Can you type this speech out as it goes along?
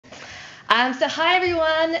So hi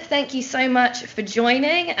everyone, thank you so much for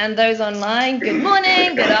joining, and those online, good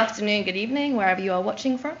morning, good afternoon, good evening, wherever you are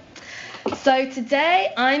watching from. So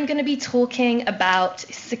today I'm going to be talking about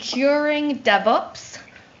securing DevOps,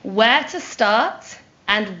 where to start,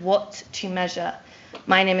 and what to measure.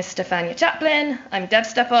 My name is Stefania Chaplin, I'm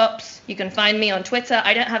DevStepOps. You can find me on Twitter.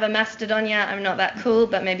 I don't have a Mastodon yet, I'm not that cool,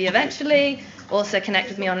 but maybe eventually. Also connect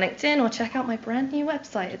with me on LinkedIn or check out my brand new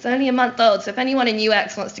website. It's only a month old, so if anyone in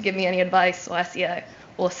UX wants to give me any advice or SEO,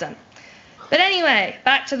 awesome. But anyway,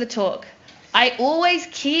 back to the talk. I always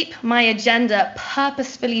keep my agenda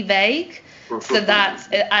purposefully vague so that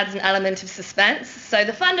it adds an element of suspense. So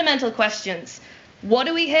the fundamental questions: what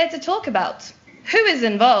are we here to talk about? Who is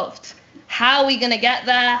involved? How are we going to get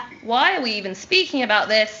there? Why are we even speaking about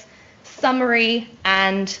this? Summary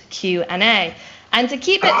and Q&A. And to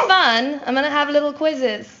keep it fun, I'm going to have little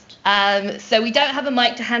quizzes. So we don't have a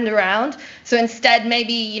mic to hand around. So instead,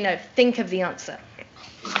 maybe, think of the answer.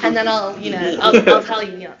 And then I'll tell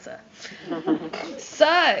you the answer.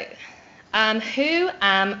 So, who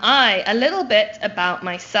am I? A little bit about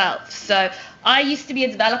myself. So I used to be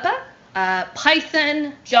a developer,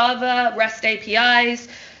 Python, Java, REST APIs.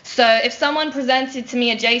 So if someone presented to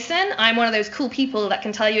me a JSON, I'm one of those cool people that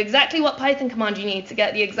can tell you exactly what Python command you need to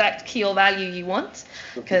get the exact key or value you want,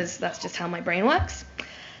 because that's just how my brain works.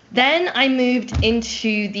 Then I moved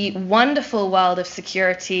into the wonderful world of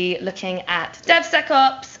security, looking at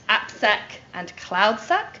DevSecOps, AppSec, and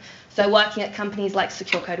CloudSec. So working at companies like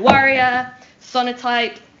Secure Code Warrior,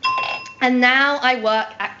 Sonatype, and now I work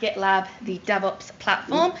at Gitlab, the DevOps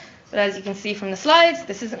platform. But as you can see from the slides,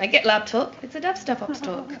 this isn't a Gitlab talk, it's a DevStepOps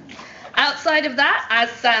talk. Outside of that, as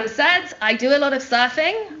Sam said, I do a lot of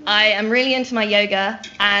surfing. I am really into my yoga,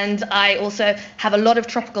 and I also have a lot of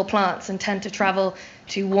tropical plants and tend to travel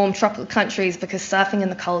to warm tropical countries because surfing in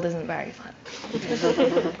the cold isn't very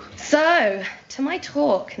fun. So, to my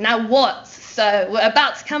talk. Now what? So, we're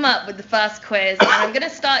about to come up with the first quiz, and I'm going to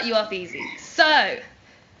start you off easy. So,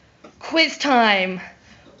 quiz time.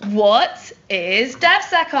 What is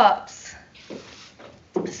DevSecOps?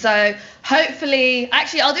 So hopefully,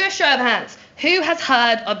 actually I'll do a show of hands. Who has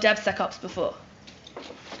heard of DevSecOps before?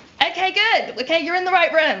 Okay, good. Okay, you're in the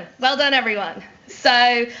right room. Well done, everyone.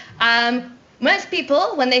 So most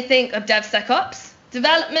people, when they think of DevSecOps,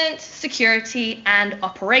 development, security, and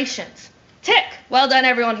operations. Tick. Well done,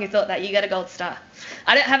 everyone who thought that. You get a gold star.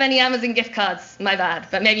 I don't have any Amazon gift cards, my bad,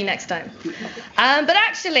 but maybe next time. But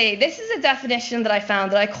actually, this is a definition that I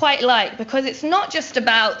found that I quite like, because it's not just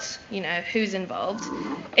about, who's involved.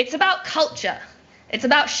 It's about culture. It's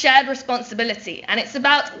about shared responsibility, and it's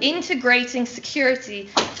about integrating security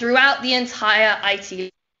throughout the entire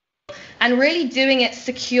IT and really doing it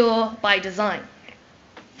secure by design.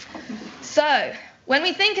 So, when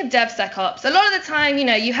we think of DevSecOps, a lot of the time,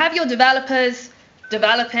 you have your developers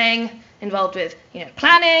developing, involved with,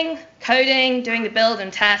 planning, coding, doing the build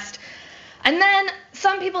and test. And then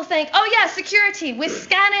some people think, oh yeah, security, we're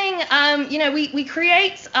scanning, we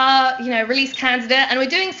create our, release candidate, and we're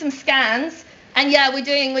doing some scans, and yeah, we're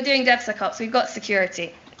doing DevSecOps, we've got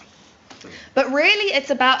security. But really,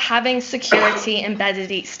 it's about having security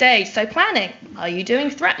embedded each stage. So planning, are you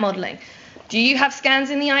doing threat modeling? Do you have scans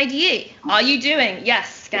in the IDE? Are you doing,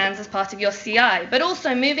 yes, scans as part of your CI, but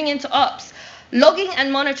also moving into ops. Logging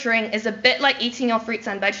and monitoring is a bit like eating your fruits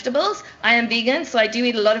and vegetables. I am vegan, so I do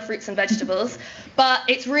eat a lot of fruits and vegetables, but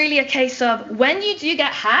it's really a case of when you do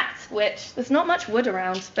get hacked, which there's not much wood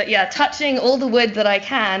around, but yeah, touching all the wood that I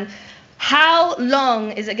can, how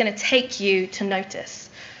long is it going to take you to notice?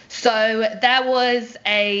 So there was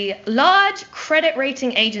a large credit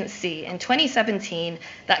rating agency in 2017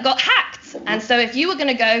 that got hacked. And so if you were going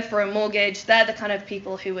to go for a mortgage, they're the kind of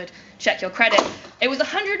people who would check your credit. It was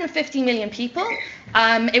 150 million people.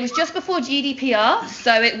 It was just before GDPR.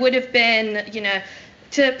 So it would have been,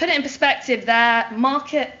 to put it in perspective, their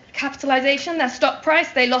market capitalization, their stock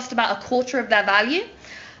price, they lost about a quarter of their value.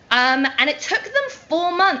 And it took them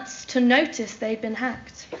 4 months to notice they'd been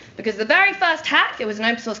hacked. Because the very first hack, it was an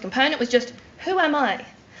open source component, was just, who am I?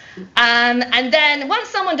 And then once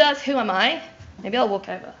someone does, who am I? Maybe I'll walk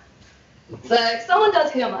over. So someone does,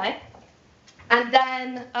 who am I? And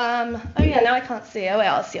then, oh yeah, now I can't see. Oh wait,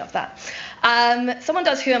 I'll see off that. Someone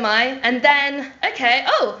does, who am I? And then, okay,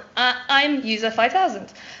 I'm user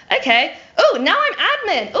 5000. Okay, now I'm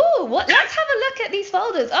admin. Let's have a look at these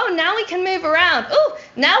folders. Now we can move around.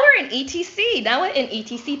 Now we're in ETC. Now we're in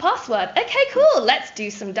ETC password. Okay, cool, let's do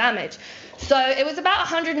some damage. So it was about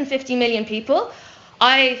 150 million people.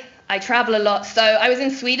 I travel a lot, so I was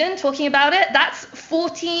in Sweden talking about it. That's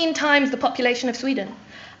 14 times the population of Sweden.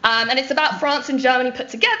 And it's about France and Germany put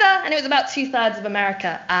together, and it was about 2/3 of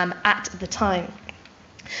America at the time.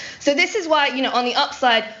 So this is why, on the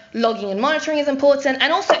upside, logging and monitoring is important,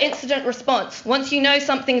 and also incident response. Once you know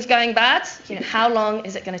something's going bad, how long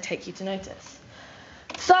is it going to take you to notice?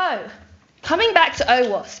 So, coming back to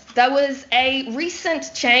OWASP, there was a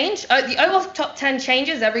recent change. The OWASP top 10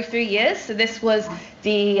 changes every 3 years, so this was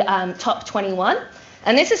the top 21.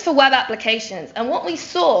 And this is for web applications. And what we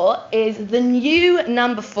saw is the new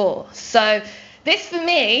number 4. So this for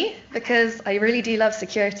me, because I really do love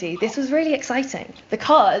security, this was really exciting.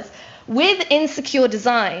 Because with insecure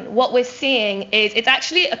design, what we're seeing is it's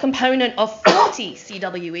actually a component of 40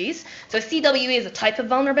 CWEs. So a CWE is a type of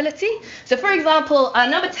vulnerability. So for example,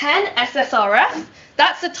 number 10, SSRF,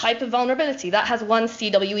 that's a type of vulnerability. That has one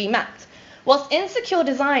CWE mapped. Whilst insecure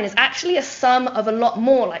design is actually a sum of a lot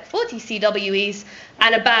more, like 40 CWEs,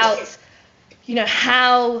 and about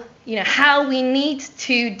how we need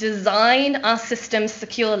to design our systems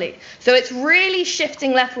securely. So it's really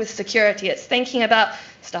shifting left with security. It's thinking about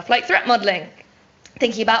stuff like threat modeling,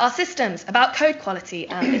 thinking about our systems, about code quality,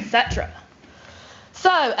 etc. So,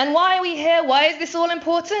 and why are we here? Why is this all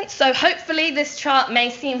important? So hopefully this chart may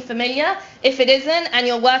seem familiar. If it isn't, and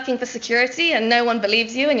you're working for security and no one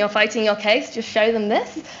believes you and you're fighting your case, just show them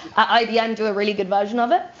this. IBM do a really good version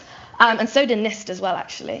of it. And so did NIST as well,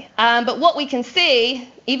 actually. But what we can see,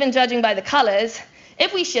 even judging by the colors,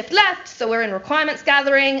 if we shift left, so we're in requirements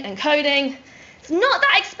gathering and coding, it's not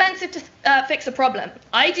that expensive to fix a problem.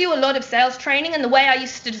 I do a lot of sales training, and the way I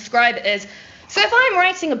used to describe it is, so if I'm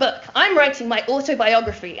writing a book, I'm writing my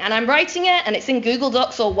autobiography, and I'm writing it, and it's in Google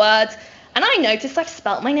Docs or Word, and I notice I've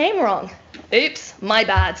spelt my name wrong. Oops, my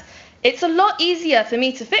bad. It's a lot easier for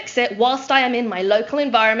me to fix it whilst I am in my local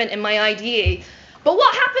environment in my IDE. But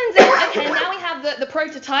what happens is, okay, now we have the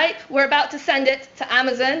prototype, we're about to send it to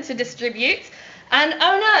Amazon to distribute, and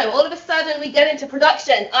oh no, all of a sudden we get into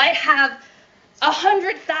production. I have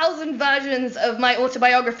 100,000 versions of my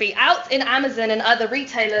autobiography out in Amazon and other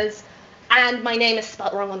retailers, and my name is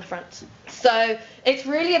spelled wrong on the front. So it's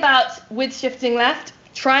really about, with shifting left,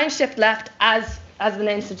 try and shift left as the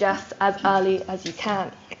name suggests, as early as you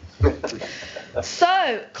can.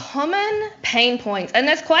 So, common pain points, and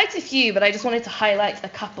there's quite a few, but I just wanted to highlight a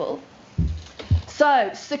couple.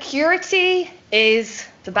 So, security is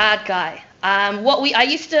the bad guy.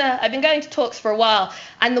 I've been going to talks for a while,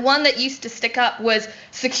 and the one that used to stick up was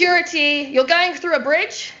security, you're going through a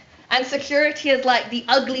bridge, and security is like the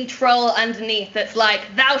ugly troll underneath that's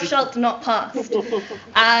like, thou shalt not pass.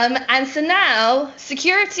 And so now,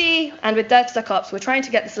 security, and with DevSecOps, we're trying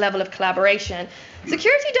to get this level of collaboration.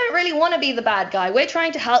 Security don't really want to be the bad guy. We're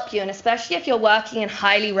trying to help you, and especially if you're working in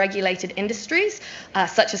highly regulated industries,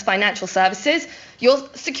 such as financial services, your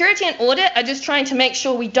security and audit are just trying to make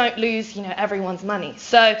sure we don't lose, everyone's money.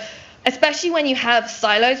 So, especially when you have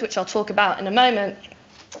silos, which I'll talk about in a moment,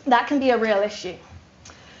 that can be a real issue.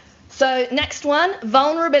 So next one,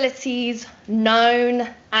 vulnerabilities known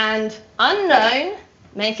and unknown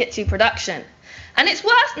make it to production. And it's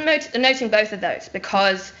worth noting both of those,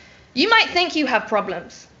 because you might think you have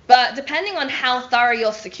problems, but depending on how thorough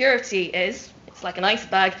your security is, it's like an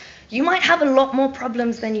iceberg, you might have a lot more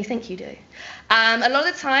problems than you think you do. A lot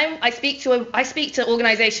of the time, I speak to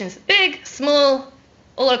organizations, big, small,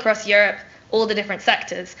 all across Europe, all the different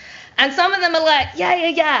sectors. And some of them are like,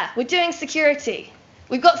 yeah, we're doing security.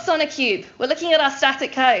 We've got SonarQube. We're looking at our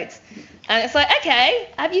static codes. And it's like, okay,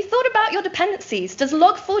 have you thought about your dependencies? Does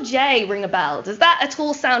log4j ring a bell? Does that at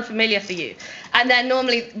all sound familiar for you? And then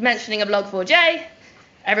normally mentioning of log4j,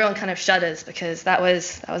 everyone kind of shudders, because that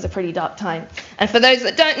was a pretty dark time. And for those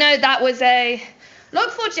that don't know,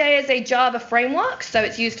 log4j is a Java framework, so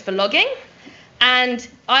it's used for logging. And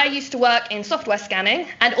I used to work in software scanning,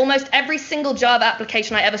 and almost every single Java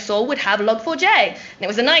application I ever saw would have log4j. And it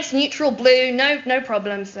was a nice neutral blue, no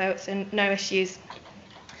problems, so it's no issues.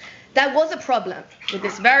 There was a problem with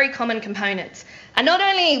this very common component. And not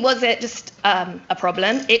only was it just a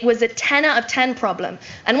problem, it was a 10 out of 10 problem.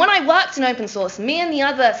 And when I worked in open source, me and the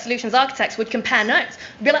other solutions architects would compare notes.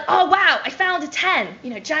 We'd be like, oh wow, I found a 10,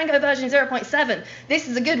 Django version 0.7. This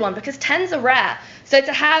is a good one, because 10s are rare. So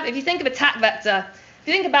to have, if you think of attack vector, if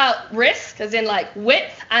you think about risk, as in like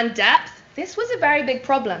width and depth, this was a very big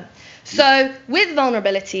problem. So with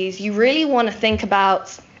vulnerabilities, you really want to think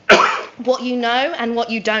about what you know and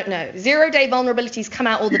what you don't know. Zero-day vulnerabilities come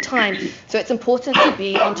out all the time, so it's important to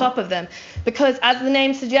be on top of them. Because as the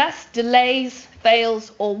name suggests, delays,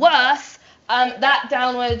 fails, or worse, that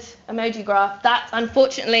downward emoji graph, that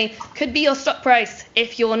unfortunately could be your stock price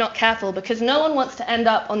if you're not careful, because no one wants to end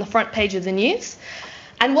up on the front page of the news.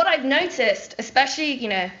 And what I've noticed, especially,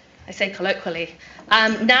 I say colloquially.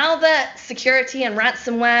 Now that security and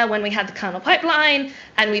ransomware, when we had the kernel pipeline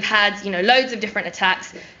and we've had loads of different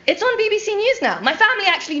attacks, it's on BBC News now. My family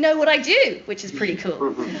actually know what I do, which is pretty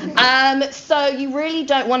cool. So you really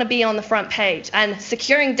don't want to be on the front page. And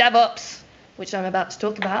securing DevOps, which I'm about to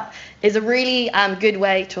talk about, is a really good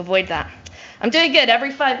way to avoid that. I'm doing good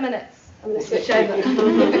every 5 minutes. I'm going to switch over and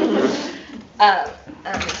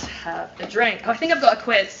have a drink. Oh, I think I've got a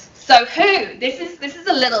quiz. So who? This is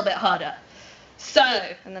a little bit harder. So,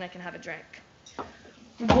 and then I can have a drink.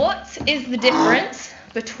 What is the difference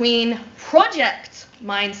between project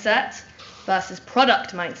mindset versus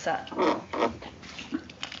product mindset?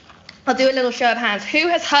 I'll do a little show of hands. Who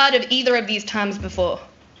has heard of either of these terms before?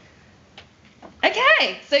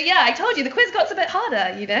 Okay, so yeah, I told you the quiz got a bit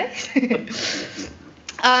harder,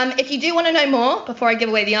 If you do want to know more, before I give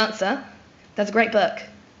away the answer, there's a great book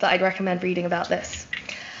that I'd recommend reading about this.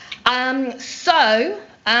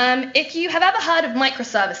 If you have ever heard of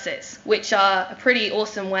microservices, which are a pretty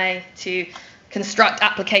awesome way to construct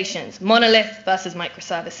applications, monolith versus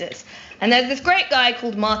microservices. And there's this great guy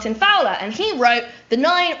called Martin Fowler, and he wrote the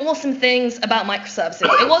 9 awesome things about microservices.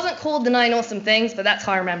 It wasn't called the 9 awesome things, but that's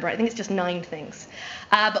how I remember it. I think it's just 9 things.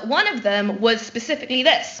 But one of them was specifically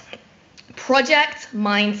this: project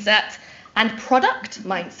mindset and product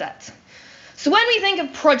mindset. So when we think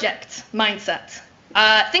of project mindset,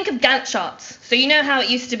 think of Gantt charts. So you know how it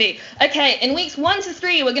used to be. Okay, in weeks 1 to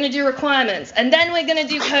 3, we're going to do requirements, and then we're going to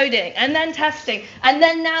do coding, and then testing, and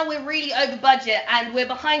then now we're really over budget, and we're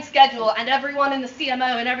behind schedule, and everyone in the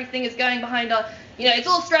CMO and everything is going behind our, it's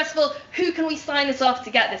all stressful. Who can we sign this off to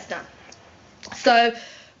get this done? So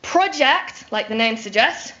project, like the name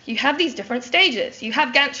suggests, you have these different stages. You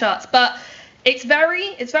have Gantt charts, but it's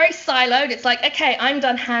very siloed. It's like, okay, I'm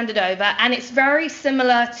done, hand it over, and it's very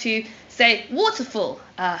similar to, say, waterfall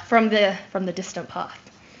from the distant path.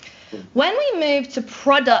 When we move to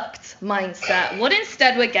product mindset, what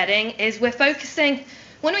instead we're getting is we're focusing,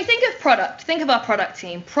 when we think of product, think of our product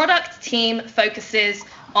team. Product team focuses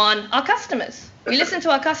on our customers. We listen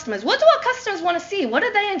to our customers. What do our customers want to see? What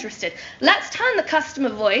are they interested? Let's turn the customer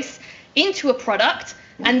voice into a product,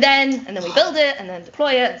 and then we build it, and then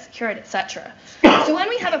deploy it, and secure it, etc. So when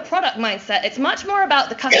we have a product mindset, it's much more about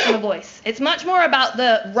the customer voice. It's much more about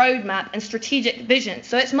the roadmap and strategic vision.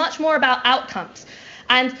 So it's much more about outcomes.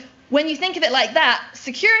 And when you think of it like that,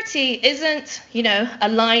 security isn't, a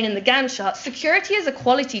line in the Gantt chart. Security is a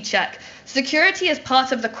quality check. Security is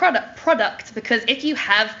part of the product, because if you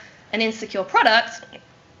have an insecure product,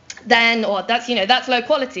 then, or that's low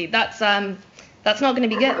quality. That's not going to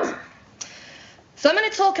be good. So I'm going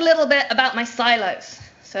to talk a little bit about my silos.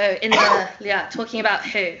 So talking about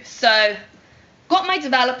who. So got my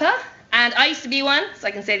developer, and I used to be one, so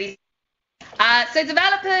I can say these. So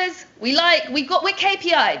developers, we're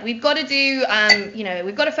KPI'd. We've got to do,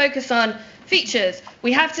 we've got to focus on features.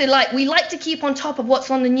 We like to keep on top of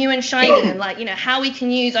what's on the new and shiny, and how we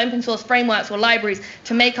can use open source frameworks or libraries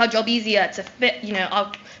to make our job easier to fit,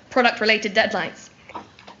 our product-related deadlines.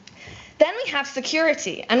 Then we have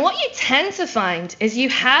security, and what you tend to find is you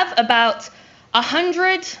have about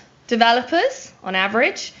 100 developers on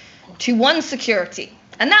average to 1 security,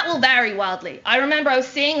 and that will vary wildly. I remember I was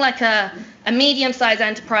seeing a medium-sized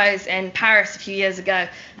enterprise in Paris a few years ago,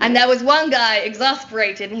 and there was one guy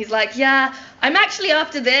exasperated, and he's like, yeah, I'm actually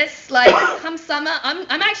after this, come summer,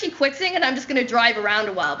 I'm actually quitting, and I'm just going to drive around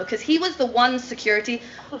a while, because he was the 1 security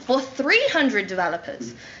for 300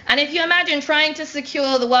 developers. And if you imagine trying to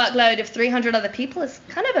secure the workload of 300 other people, it's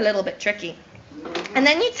kind of a little bit tricky. And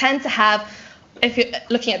then you tend to have, if you're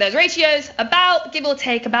looking at those ratios, about, give or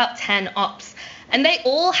take, about 10 ops. And they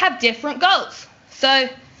all have different goals. So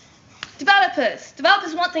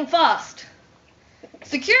developers want things fast.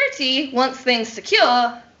 Security wants things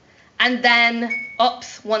secure, and then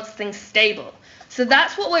ops wants things stable. So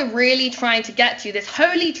that's what we're really trying to get to, this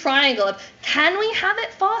holy triangle of, can we have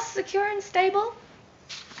it fast, secure, and stable?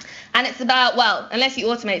 And it's about, well, unless you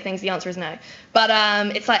automate things, the answer is no. But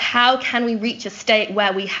it's like, how can we reach a state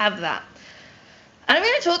where we have that? And I'm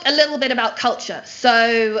going to talk a little bit about culture.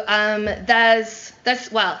 So there's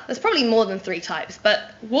probably more than 3 types,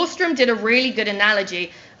 but Wallstrom did a really good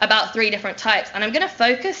analogy about 3 different types. And I'm going to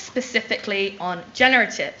focus specifically on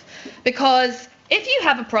generative, because if you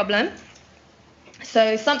have a problem,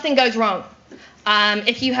 so something goes wrong.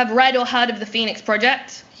 If you have read or heard of the Phoenix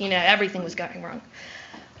Project, everything was going wrong.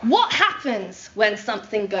 What happens when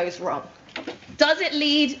something goes wrong? Does it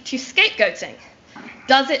lead to scapegoating?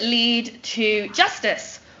 Does it lead to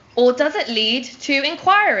justice? Or does it lead to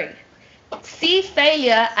inquiry? See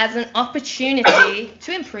failure as an opportunity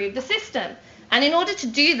to improve the system. And in order to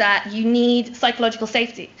do that, you need psychological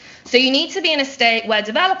safety. So you need to be in a state where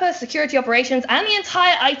developers, security operations, and the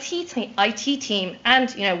entire IT team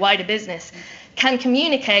and wider business can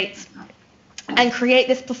communicate and create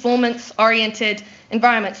this performance-oriented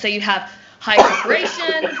environment. So you have high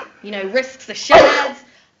cooperation, risks are shared.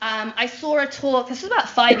 I saw a talk, this was about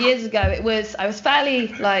 5 years ago. I was fairly,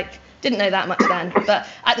 didn't know that much then, but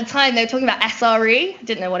at the time they were talking about SRE,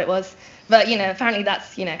 didn't know what it was, but apparently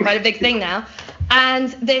that's quite a big thing now. And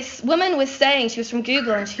this woman was saying, she was from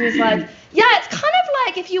Google, and she was like, yeah, it's kind of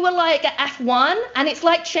like if you were like at F1 and it's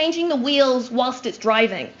like changing the wheels whilst it's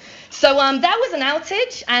driving. So that was an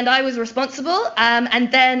outage and I was responsible,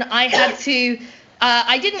 and then I had to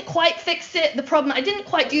I didn't quite fix it, the problem, I didn't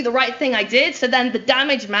quite do the right thing I did, so then the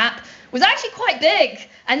damage map was actually quite big.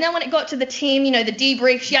 And then when it got to the team, the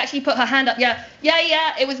debrief, she actually put her hand up, yeah,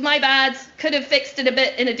 it was my bad, could have fixed it a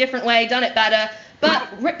bit in a different way, done it better. But,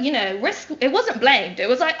 risk, it wasn't blamed. It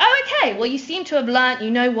was like, oh, okay, well, you seem to have learned,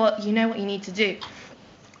 you know what you need to do.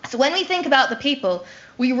 So when we think about the people,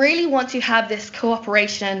 we really want to have this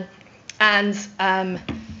cooperation and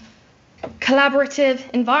collaborative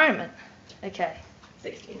environment. Okay.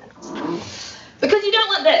 16 minutes. Because you don't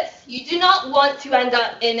want this. You do not want to end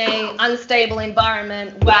up in an unstable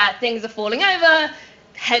environment where things are falling over,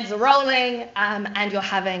 heads are rolling, and you're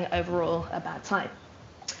having overall a bad time.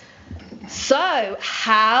 So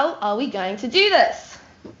how are we going to do this?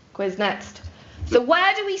 Quiz next. So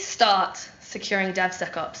where do we start securing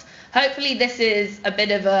DevSecOps? Hopefully this is a bit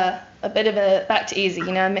of a back to easy,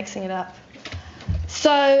 I'm mixing it up.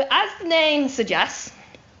 So as the name suggests,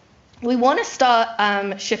 we want to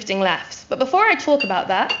start shifting left. But before I talk about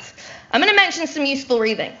that, I'm going to mention some useful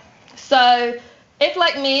reading. So if,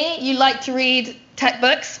 like me, you like to read tech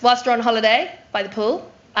books whilst you're on holiday by the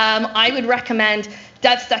pool, I would recommend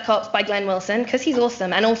DevSecOps by Glenn Wilson, because he's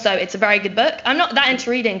awesome. And also, it's a very good book. I'm not that into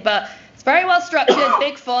reading, but it's very well structured,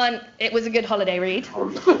 big font. It was a good holiday read.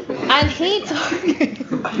 And he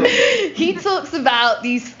talks about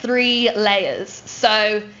these 3 layers.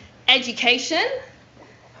 So education,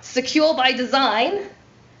 secure by design,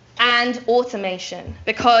 and automation.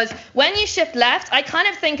 Because when you shift left, I kind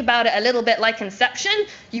of think about it a little bit like Inception.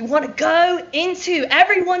 You want to go into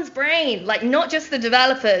everyone's brain, like not just the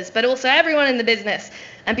developers, but also everyone in the business,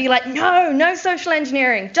 and be like, no social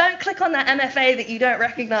engineering. Don't click on that MFA that you don't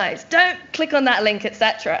recognize. Don't click on that link,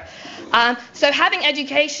 etc. So having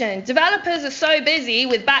education, developers are so busy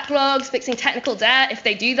with backlogs, fixing technical debt, if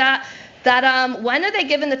they do that, when are they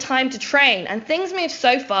given the time to train? And things move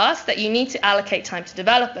so fast that you need to allocate time to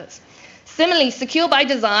developers. Similarly, secure by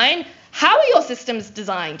design, how are your systems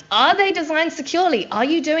designed? Are they designed securely? Are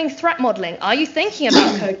you doing threat modeling? Are you thinking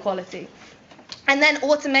about code quality? And then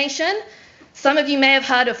automation. Some of you may have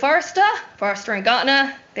heard of Forrester and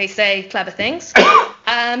Gartner. They say clever things.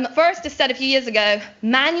 Forrester said a few years ago,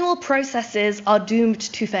 manual processes are doomed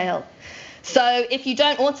to fail. So if you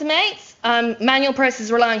don't automate, manual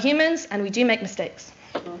processes rely on humans, and we do make mistakes.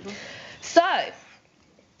 So I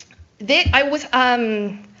was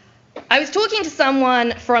talking to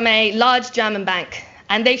someone from a large German bank,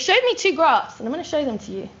 and they showed me 2 graphs, and I'm going to show them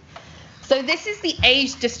to you. So this is the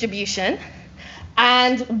age distribution,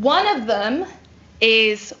 and one of them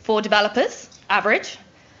is for developers, average,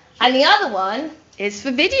 and the other one is for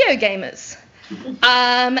video gamers.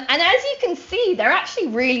 And as you can see, they're actually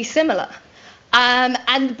really similar. And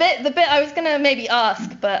the bit I was going to maybe ask,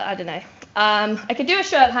 but I don't know. I could do a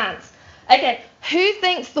show of hands. Okay, who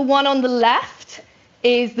thinks the one on the left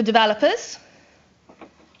is the developers?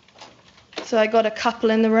 So I got a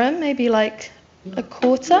couple in the room, maybe like a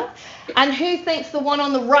quarter. And who thinks the one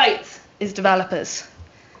on the right is developers?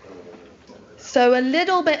 So a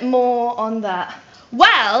little bit more on that.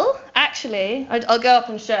 Well, actually, I'll go up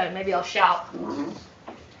and show. Maybe I'll shout.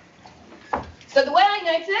 So the way I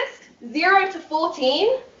noticed, 0 to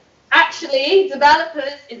 14, actually,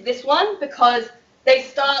 developers is this one, because they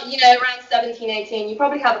start, around 17, 18. You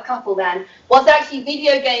probably have a couple then. Whilst actually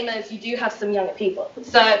video gamers, you do have some younger people.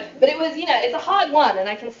 So, but it was, it's a hard one, and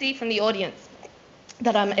I can see from the audience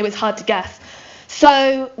that it was hard to guess.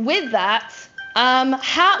 So with that,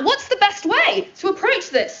 what's the best way to approach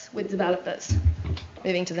this with developers?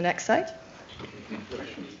 Moving to the next slide.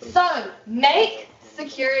 So make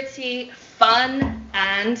security fun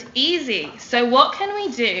and easy. So what can we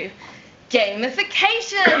do?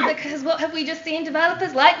 Gamification, because what have we just seen?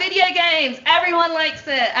 Developers like video games. Everyone likes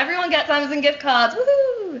it. Everyone gets Amazon gift cards.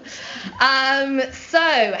 Woohoo!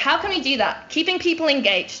 So how can we do that? Keeping people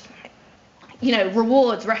engaged.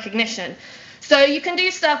 Rewards, recognition. So you can do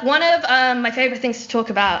stuff. One of my favorite things to talk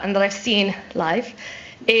about and that I've seen live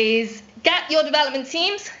is get your development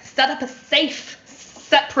teams set up a safe,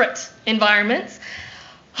 separate environment.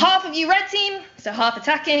 Half of you red team, so half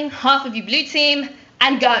attacking, half of you blue team,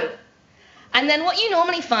 and go. And then what you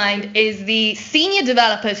normally find is the senior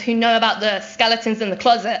developers who know about the skeletons in the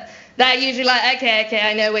closet, they're usually like, okay,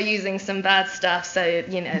 I know we're using some bad stuff, so,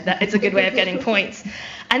 you know, that it's a good way of getting points.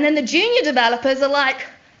 And then the junior developers are like,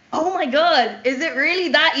 oh my God, is it really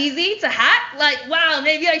that easy to hack? Like, wow,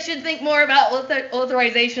 maybe I should think more about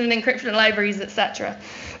authorization and encryption libraries, etc.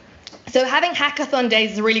 So having hackathon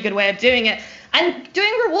days is a really good way of doing it. And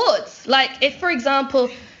doing rewards. Like if, for example,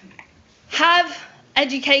 have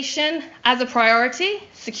education as a priority,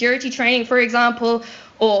 security training, for example,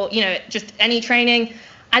 or, you know, just any training,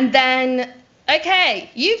 and then, okay,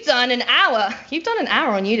 you've done an hour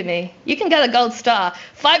on Udemy. You can get a gold star.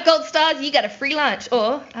 5 gold stars, you get a free lunch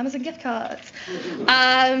or Amazon gift cards.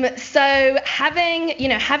 So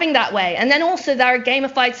having that way. And then also there are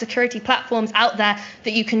gamified security platforms out there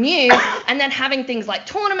that you can use, and then having things like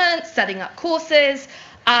tournaments, setting up courses,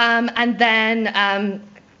 and then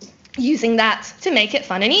using that to make it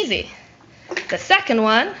fun and easy. The second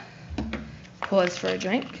one, pause for a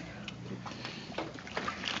drink,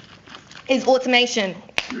 is automation.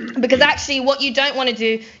 Because actually what you don't want to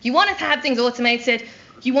do, you want to have things automated,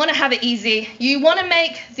 you want to have it easy, you want to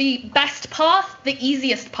make the best path the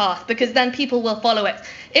easiest path, because then people will follow it.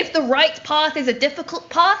 If the right path is a difficult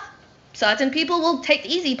path, certain people will take the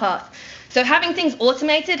easy path. So having things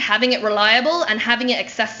automated, having it reliable, and having it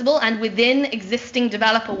accessible and within existing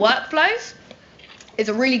developer workflows is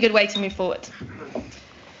a really good way to move forward.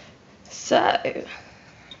 So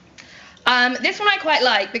this one I quite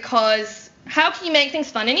like, because how can you make things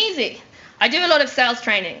fun and easy? I do a lot of sales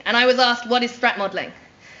training, and I was asked, what is threat modeling?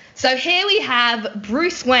 So here we have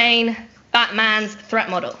Bruce Wayne, Batman's threat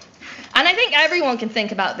model. And I think everyone can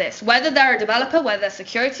think about this, whether they're a developer, whether they're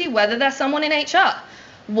security, whether they're someone in HR.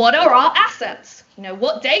 What are our assets? You know,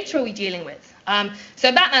 what data are we dealing with?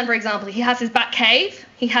 So Batman, for example, he has his Batcave,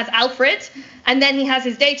 he has Alfred, and then he has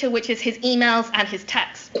his data, which is his emails and his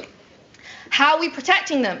text. How are we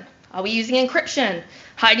protecting them? Are we using encryption,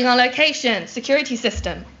 hiding our location, security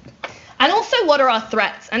system? And also, what are our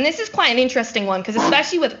threats? And this is quite an interesting one, because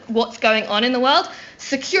especially with what's going on in the world,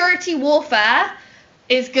 security warfare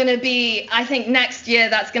is going to be, I think next year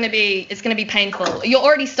it's going to be painful. You're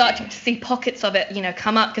already starting to see pockets of it, you know,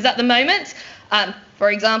 come up, because at the moment,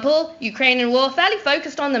 for example, Ukrainian war, fairly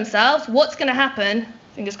focused on themselves. What's going to happen,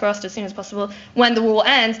 fingers crossed as soon as possible, when the war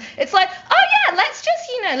ends? It's like, oh yeah, let's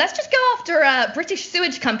just go after a British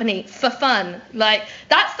sewage company for fun. Like,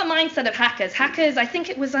 that's the mindset of hackers. Hackers, I think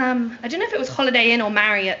it was, I don't know if it was Holiday Inn or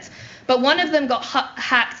Marriott, but one of them got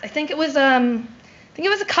hacked. I think it was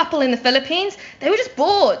a couple in the Philippines. They were just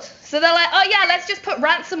bored. So they're like, oh yeah, let's just put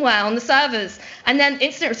ransomware on the servers. And then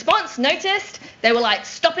incident response noticed, they were like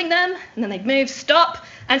stopping them, and then they'd move, stop,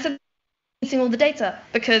 and so they're missing all the data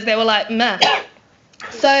because they were like, meh.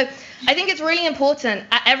 So I think it's really important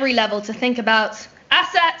at every level to think about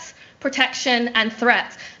assets, protection, and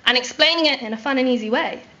threats. And explaining it in a fun and easy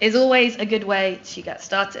way is always a good way to get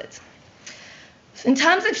started. In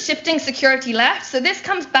terms of shifting security left, so this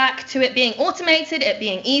comes back to it being automated, it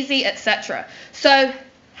being easy, etc. So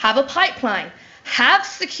have a pipeline. Have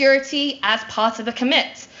security as part of a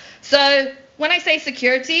commit. So when I say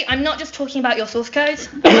security, I'm not just talking about your source code.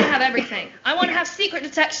 I want to have everything. I want to have secret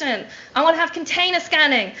detection. I want to have container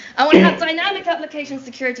scanning. I want to have dynamic application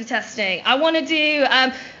security testing. I want to do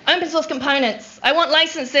open source components. I want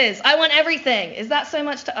licenses. I want everything. Is that so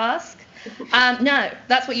much to ask? No,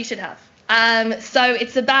 that's what you should have. So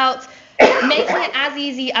it's about making it as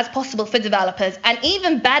easy as possible for developers, and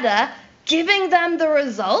even better, giving them the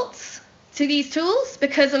results to these tools,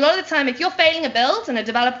 because a lot of the time, if you're failing a build and a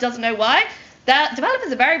developer doesn't know why,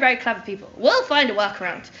 developers are very, very clever people. We'll find a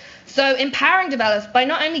workaround. So empowering developers by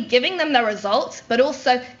not only giving them the results, but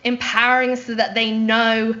also empowering so that they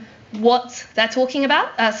know what they're talking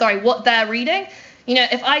about, what they're reading. You know,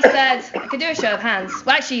 if I said, I could do a show of hands.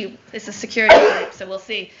 Well, actually, it's a security group, so we'll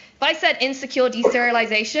see. If I said insecure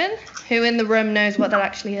deserialization, who in the room knows what that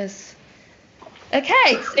actually is?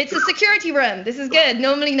 Okay, it's a security room. This is good.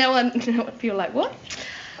 Normally no one, people are like, what?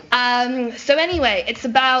 So anyway, it's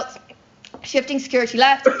about shifting security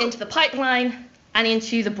left into the pipeline and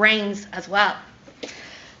into the brains as well.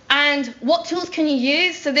 And what tools can you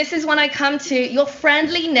use? So this is when I come to your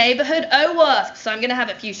friendly neighborhood OWASP. So I'm going to have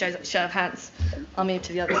a few show of hands. I'll move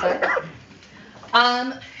to the other side.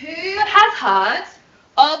 Who has heard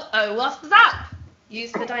of OWASP Zap?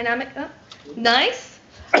 Used for dynamic. Nice.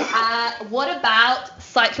 What about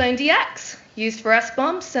Cyclone DX? Used for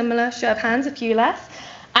SBOM. Similar show of hands, a few less.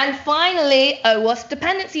 And finally, OWASP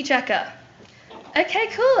Dependency Checker. Okay,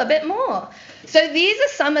 cool, a bit more. So these are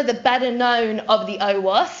some of the better known of the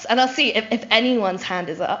OWASP, and I'll see if anyone's hand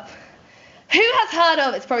is up. Who has heard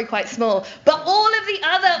of, it's probably quite small, but all of the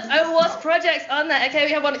other OWASP projects on there. Okay,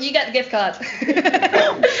 we have one, you get the gift card. So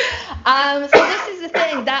this is the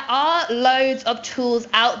thing, there are loads of tools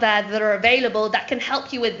out there that are available that can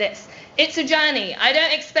help you with this. It's a journey. I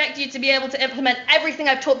don't expect you to be able to implement everything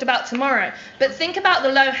I've talked about tomorrow, but think about the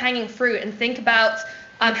low-hanging fruit and think about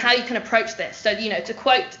how you can approach this. So, to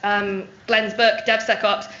quote Glenn's book,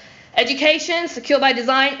 DevSecOps, education, secure by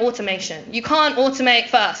design, automation. You can't automate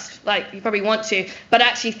first, like you probably want to, but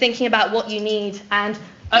actually thinking about what you need, and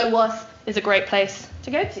OWASP is a great place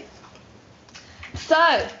to go to.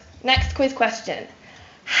 So, next quiz question.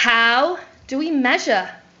 How do we measure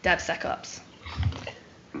DevSecOps?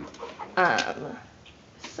 I'm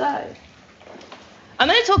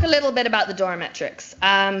going to talk a little bit about the DORA metrics.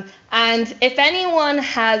 And if anyone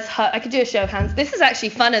has heard, I could do a show of hands. This is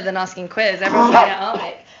actually funner than asking quiz. Everyone's like, yeah, aren't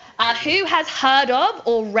we? Who has heard of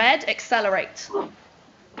or read Accelerate?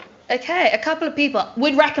 Okay, a couple of people.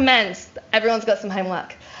 Would recommend. Everyone's got some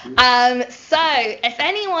homework. So if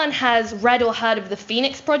anyone has read or heard of the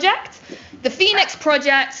Phoenix Project, the Phoenix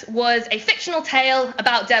Project was a fictional tale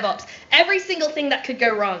about DevOps. Every single thing that could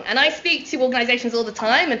go wrong. And I speak to organizations all the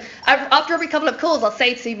time, and after every couple of calls, I'll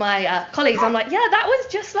say to my colleagues, I'm like, yeah, that was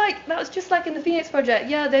just like in the Phoenix Project.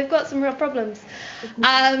 Yeah, they've got some real problems.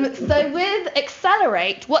 So with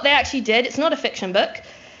Accelerate, what they actually did, it's not a fiction book.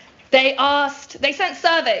 They sent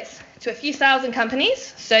surveys to a few thousand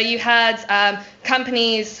companies. So you had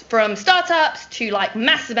companies from startups to like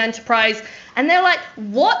massive enterprise, and they're like,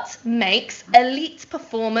 what makes elite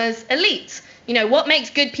performers elite? What makes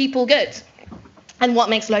good people good? And what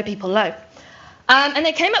makes low people low? And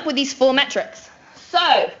they came up with these 4 metrics.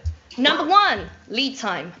 So, number 1, lead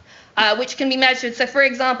time, which can be measured. So, for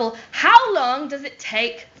example, how long does it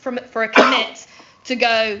take for a commit to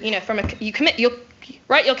go, you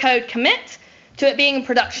write your code, commit, to it being in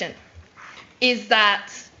production? Is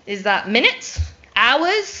that minutes,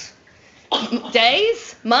 hours,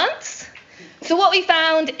 days, months? So what we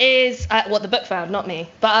found is, what the book found, not me,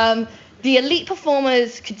 but the elite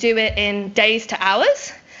performers could do it in days to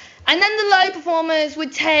hours, and then the low performers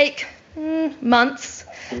would take months.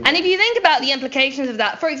 And if you think about the implications of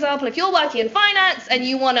that, for example, if you're working in finance and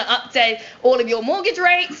you want to update all of your mortgage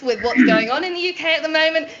rates with what's going on in the UK at the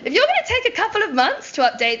moment, if you're going to take a couple of months to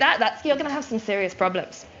update that, you're going to have some serious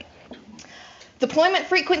problems. Deployment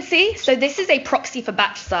frequency, so this is a proxy for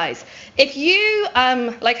batch size. If you,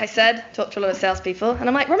 like I said, talk to a lot of salespeople, and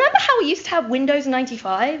I'm like, remember how we used to have Windows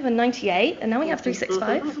 95 and 98, and now we have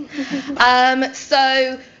 365?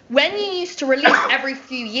 So when you used to release every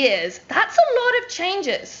few years, that's a lot of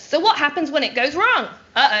changes. So what happens when it goes wrong?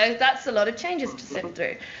 Uh-oh, that's a lot of changes to sift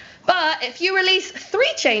through. But if you release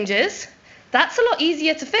 3 changes, that's a lot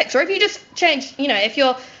easier to fix. Or if you just change, if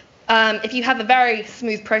you have a very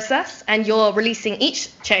smooth process and you're releasing each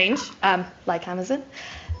change, like Amazon,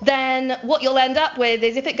 then what you'll end up with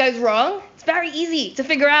is if it goes wrong, it's very easy to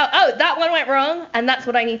figure out, oh, that one went wrong, and that's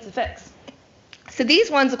what I need to fix. So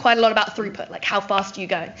these ones are quite a lot about throughput, like how fast are you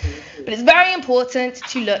going. But it's very important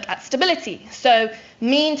to look at stability. So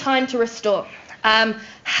mean time to restore.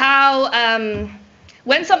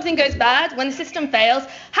 When something goes bad, when the system fails,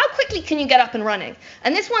 how quickly can you get up and running?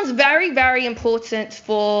 And this one's very, very important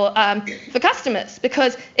for customers,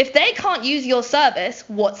 because if they can't use your service,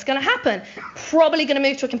 what's going to happen? Probably going to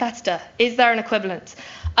move to a competitor. Is there an equivalent?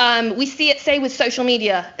 We see it, say, with social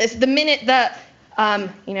media. It's the minute that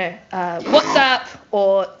WhatsApp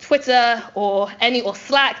or Twitter or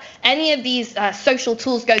Slack, any of these social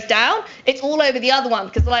tools goes down, it's all over the other one,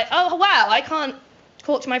 because they're like, oh, wow, I can't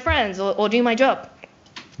talk to my friends or do my job.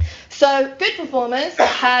 So good performers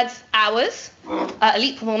had hours,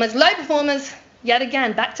 elite performers, low performers, yet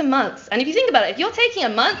again, back to months. And if you think about it, if you're taking a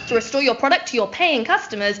month to restore your product to your paying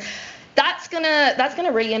customers, that's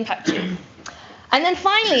gonna really impact you. And then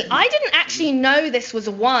finally, I didn't actually know this was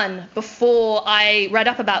one before I read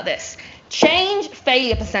up about this. Change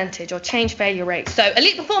failure percentage, or change failure rate. So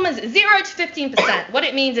elite performers, 0 to 15%. What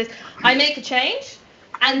it means is I make a change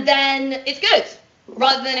and then it's good.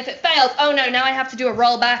 Rather than if it fails, oh no, now I have to do a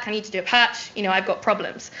rollback, I need to do a patch, I've got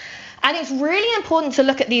problems. And it's really important to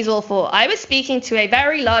look at these all 4. I was speaking to a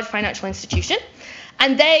very large financial institution,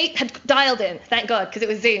 and they had dialed in, thank God, because it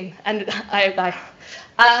was Zoom. And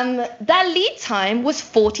their lead time was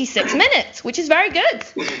 46 minutes, which is very good.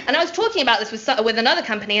 And I was talking about this with another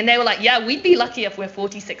company, and they were like, yeah, we'd be lucky if we're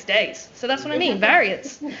 46 days. So that's what I mean,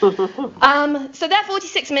 variance. So their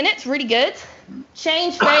 46 minutes, really good.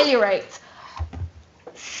 Change failure rate.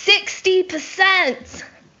 60%.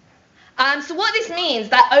 So what this means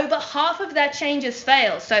that over half of their changes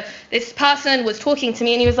fail. So this person was talking to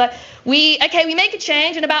me and he was like, we make a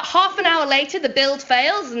change and about half an hour later the build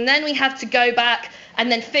fails and then we have to go back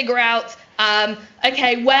and then figure out,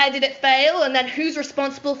 where did it fail and then who's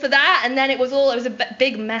responsible for that? And then it was a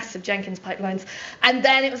big mess of Jenkins pipelines. And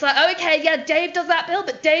then it was like, oh, okay, yeah, Dave does that build,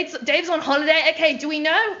 but Dave's on holiday. Okay, do we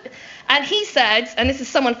know? And he said, and this is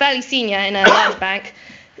someone fairly senior in a large bank,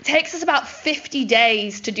 it takes us about 50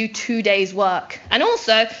 days to do 2 days work. And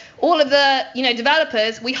also, all of the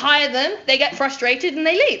developers, we hire them, they get frustrated and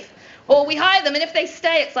they leave. Or we hire them and if they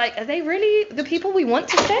stay, it's like, are they really the people we want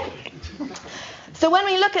to stay? So when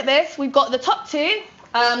we look at this, we've got the top two,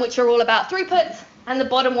 which are all about throughput, and the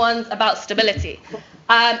bottom one's about stability.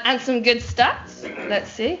 And some good stats.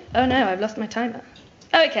 Let's see. Oh no, I've lost my timer.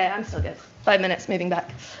 Okay, I'm still good. 5 minutes, moving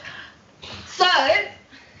back. So,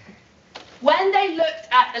 when they looked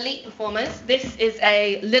at elite performers, this is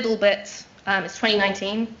a little bit, it's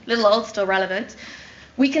 2019, little old, still relevant.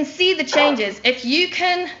 We can see the changes. If you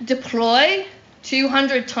can deploy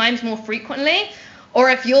 200 times more frequently, or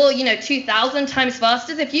if you're 2,000 times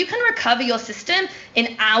faster, if you can recover your system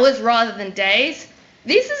in hours rather than days,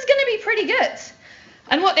 this is going to be pretty good.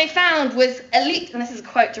 And what they found was elite, and this is a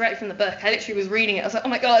quote directly from the book. I literally was reading it. I was like, oh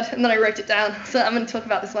my God, and then I wrote it down. So I'm going to talk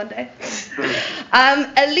about this one day.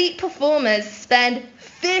 Elite performers spend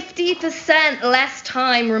 50% less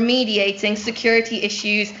time remediating security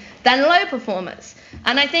issues than low performers.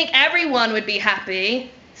 And I think everyone would be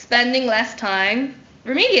happy spending less time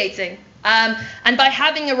remediating. And by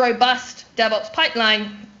having a robust DevOps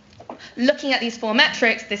pipeline, looking at these 4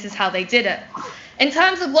 metrics, this is how they did it. In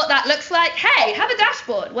terms of what that looks like, hey, have a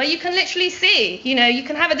dashboard where you can literally see, you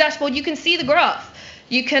can have a dashboard, you can see the graph.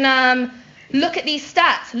 You can look at these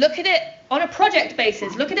stats, look at it on a project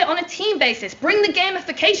basis, look at it on a team basis, bring the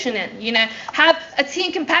gamification in, have a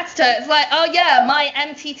team competitor. It's like, oh yeah, my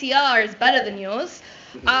MTTR is better than yours.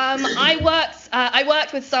 I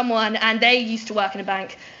worked with someone and they used to work in a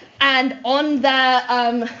bank. And on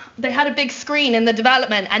their, they had a big screen in the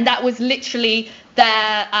development, and that was literally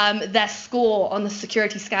their score on the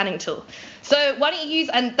security scanning tool. So why don't you use,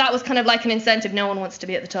 and that was kind of like an incentive, no one wants to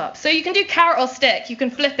be at the top. So you can do carrot or stick, you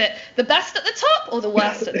can flip it, the best at the top or the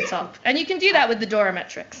worst at the top. And you can do that with the DORA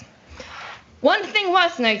metrics. One thing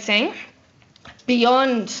worth noting,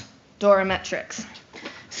 beyond DORA metrics.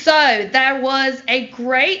 So there was a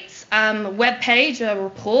great web page, a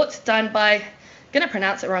report done by, I'm going to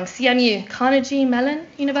pronounce it wrong, CMU, Carnegie Mellon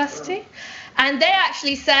University. And they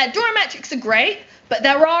actually said DORA metrics are great, but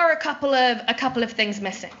there are a couple of things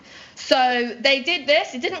missing. So they did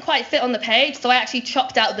this, it didn't quite fit on the page, so I actually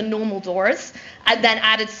chopped out the normal DORAs and then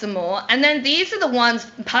added some more. And then these are the ones,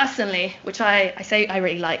 personally, which I say I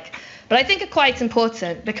really like, but I think are quite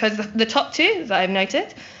important because the top two that I've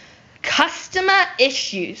noted, customer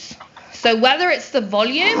issues. So whether it's the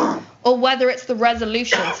volume or whether it's the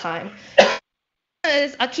resolution time.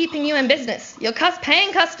 Are keeping you in business. Your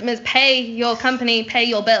paying customers pay your company, pay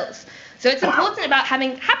your bills. So it's important about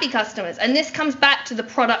having happy customers, and this comes back to the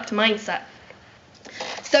product mindset.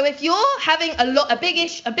 So if you're having a big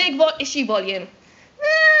issue volume,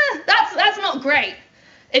 that's not great.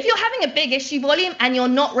 If you're having a big issue volume and you're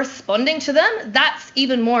not responding to them, that's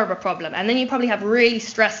even more of a problem. And then you probably have really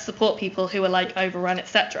stressed support people who are like overrun,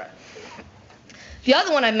 etc. The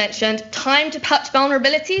other one I mentioned, time to patch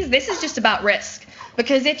vulnerabilities. This is just about risk.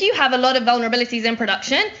 Because if you have a lot of vulnerabilities in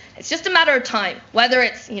production, it's just a matter of time. Whether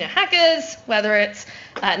it's hackers, whether it's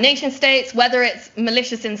nation states, whether it's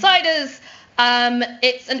malicious insiders,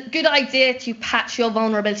 it's a good idea to patch your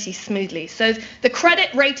vulnerabilities smoothly. So the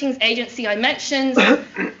credit ratings agency I mentioned,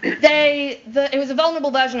 it was a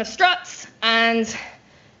vulnerable version of struts, and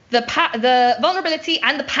the vulnerability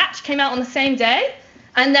and the patch came out on the same day,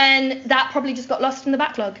 and then that probably just got lost in the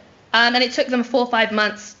backlog. And it took them 4 or 5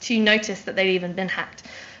 months to notice that they'd even been hacked.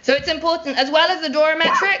 So it's important, as well as the DORA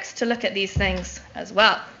metrics, to look at these things as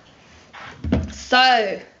well.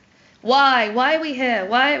 So why are we here?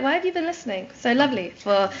 Why have you been listening so lovely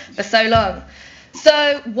for so long?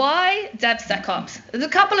 So why DevSecOps? There's a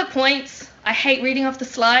couple of points. I hate reading off the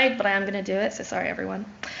slide, but I am going to do it, so sorry, everyone.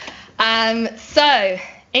 So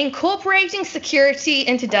incorporating security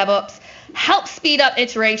into DevOps helps speed up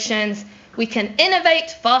iterations. We can innovate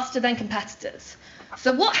faster than competitors.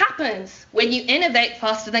 So what happens when you innovate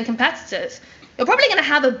faster than competitors? You're probably going to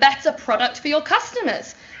have a better product for your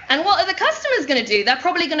customers. And what are the customers going to do? They're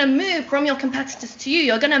probably going to move from your competitors to you.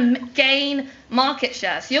 You're going to gain market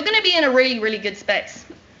share. So you're going to be in a really, really good space.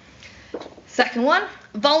 Second one,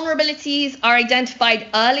 vulnerabilities are identified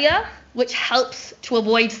earlier, which helps to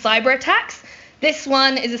avoid cyber attacks. This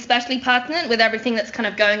one is especially pertinent with everything that's kind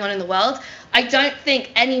of going on in the world. I don't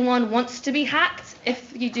think anyone wants to be hacked.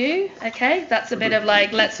 If you do, okay, that's a bit of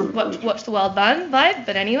like, let's watch the world burn vibe,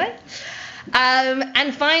 but anyway.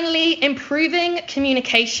 And finally, improving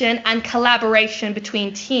communication and collaboration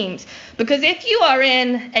between teams. Because if you are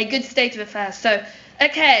in a good state of affairs, so,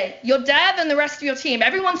 okay, your dev and the rest of your team,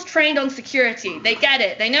 everyone's trained on security. They get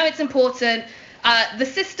it. They know it's important. The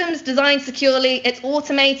system's designed securely. It's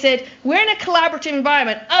automated. We're in a collaborative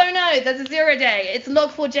environment. Oh no, there's a 0 day. It's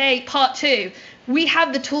log4j part 2. We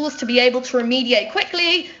have the tools to be able to remediate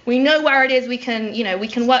quickly. We know where it is. We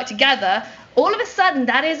can work together. All of a sudden,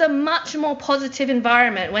 that is a much more positive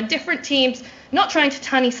environment when different teams, not trying to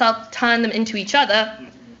turn them into each other,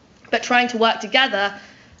 but trying to work together,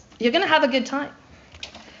 you're going to have a good time.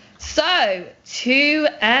 So, to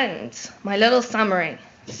end, my little summary.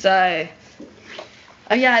 So,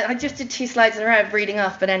 oh yeah, I just did 2 slides in a row of reading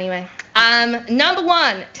off, but anyway. Number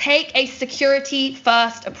 1, take a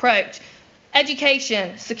security-first approach.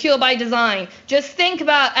 Education, secure by design. Just think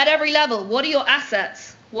about, at every level, what are your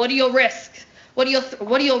assets? What are your risks? What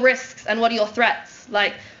are your risks and what are your threats?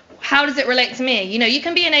 Like, how does it relate to me? You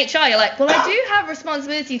can be in HR. You're like, well, I do have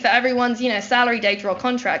responsibility for everyone's, salary data or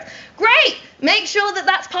contract. Great. Make sure that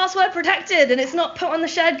that's password protected and it's not put on the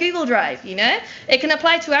shared Google Drive. It can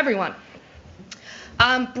apply to everyone.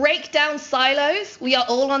 Break down silos. We are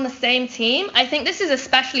all on the same team. I think this is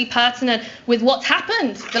especially pertinent with what's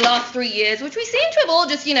happened the last 3 years, which we seem to have all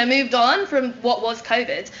just, moved on from what was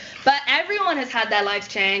COVID. But everyone has had their lives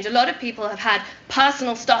change. A lot of people have had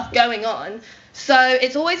personal stuff going on. So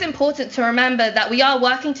it's always important to remember that we are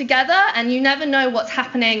working together and you never know what's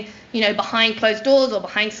happening, behind closed doors or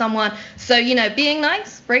behind someone. So, being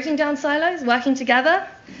nice, breaking down silos, working together.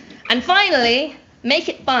 And finally, make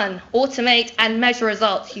it fun, automate, and measure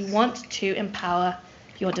results. You want to empower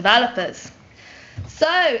your developers.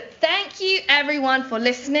 So, thank you everyone for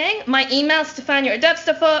listening. My email is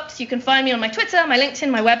Stefania@DevStuffOps. You can find me on my Twitter, my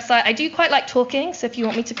LinkedIn, my website. I do quite like talking, so if you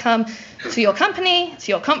want me to come to your company,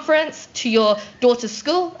 to your conference, to your daughter's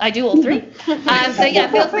school, I do all 3. So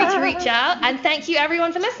yeah, feel free to reach out. And thank you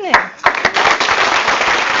everyone for listening.